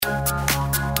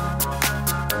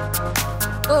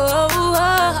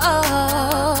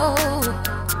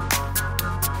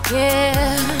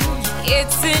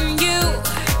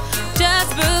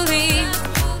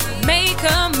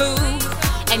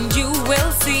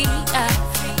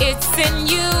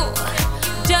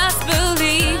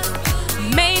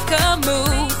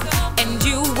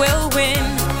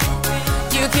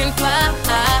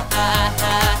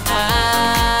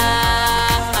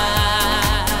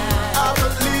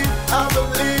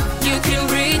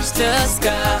the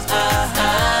sky.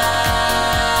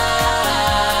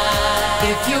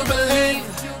 If you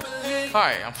believe.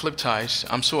 Hi, I'm Flip Ties.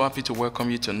 I'm so happy to welcome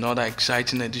you to another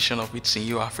exciting edition of It's in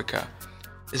You Africa.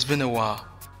 It's been a while.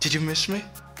 Did you miss me?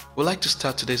 We'd like to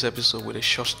start today's episode with a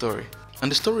short story. And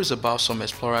the story is about some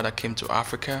explorer that came to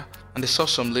Africa and they saw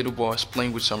some little boys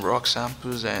playing with some rock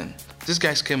samples, and these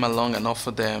guys came along and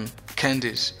offered them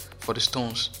candies for the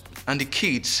stones. And the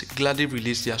kids gladly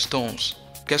released their stones.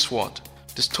 Guess what?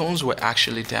 The stones were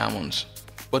actually diamonds.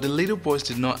 But the little boys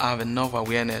did not have enough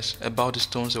awareness about the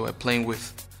stones they were playing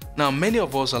with. Now, many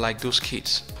of us are like those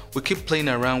kids. We keep playing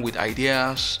around with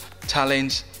ideas,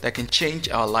 talents that can change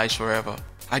our lives forever.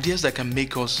 Ideas that can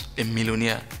make us a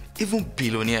millionaire, even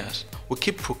billionaires. We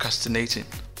keep procrastinating.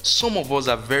 Some of us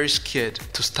are very scared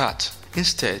to start.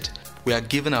 Instead, we are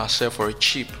giving ourselves for a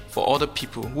cheap for other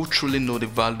people who truly know the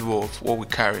value of what we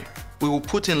carry. We will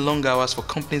put in long hours for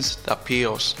companies that pay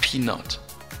us peanut.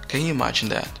 Can you imagine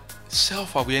that?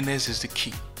 Self-awareness is the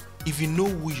key. If you know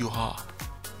who you are,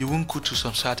 you won't go to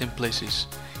some certain places.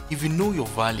 If you know your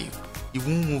value, you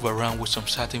won't move around with some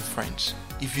certain friends.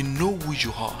 If you know who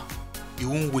you are, you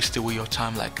won't waste away your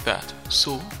time like that.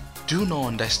 So, do not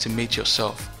underestimate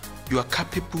yourself. You are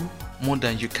capable more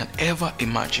than you can ever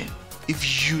imagine.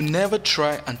 If you never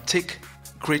try and take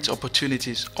great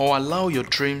opportunities or allow your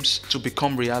dreams to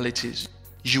become realities,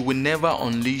 you will never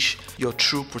unleash your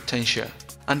true potential,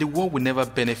 and the world will never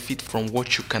benefit from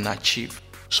what you can achieve.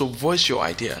 So voice your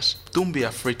ideas. Don't be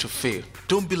afraid to fail.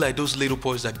 Don't be like those little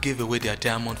boys that gave away their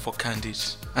diamond for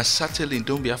candies. And certainly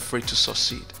don't be afraid to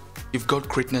succeed. You've got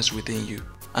greatness within you,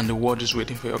 and the world is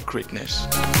waiting for your greatness.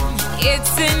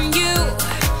 It's in you.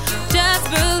 Just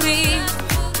believe.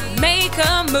 Make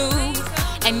a move,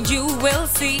 and you will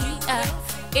see.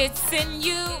 It's in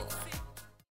you.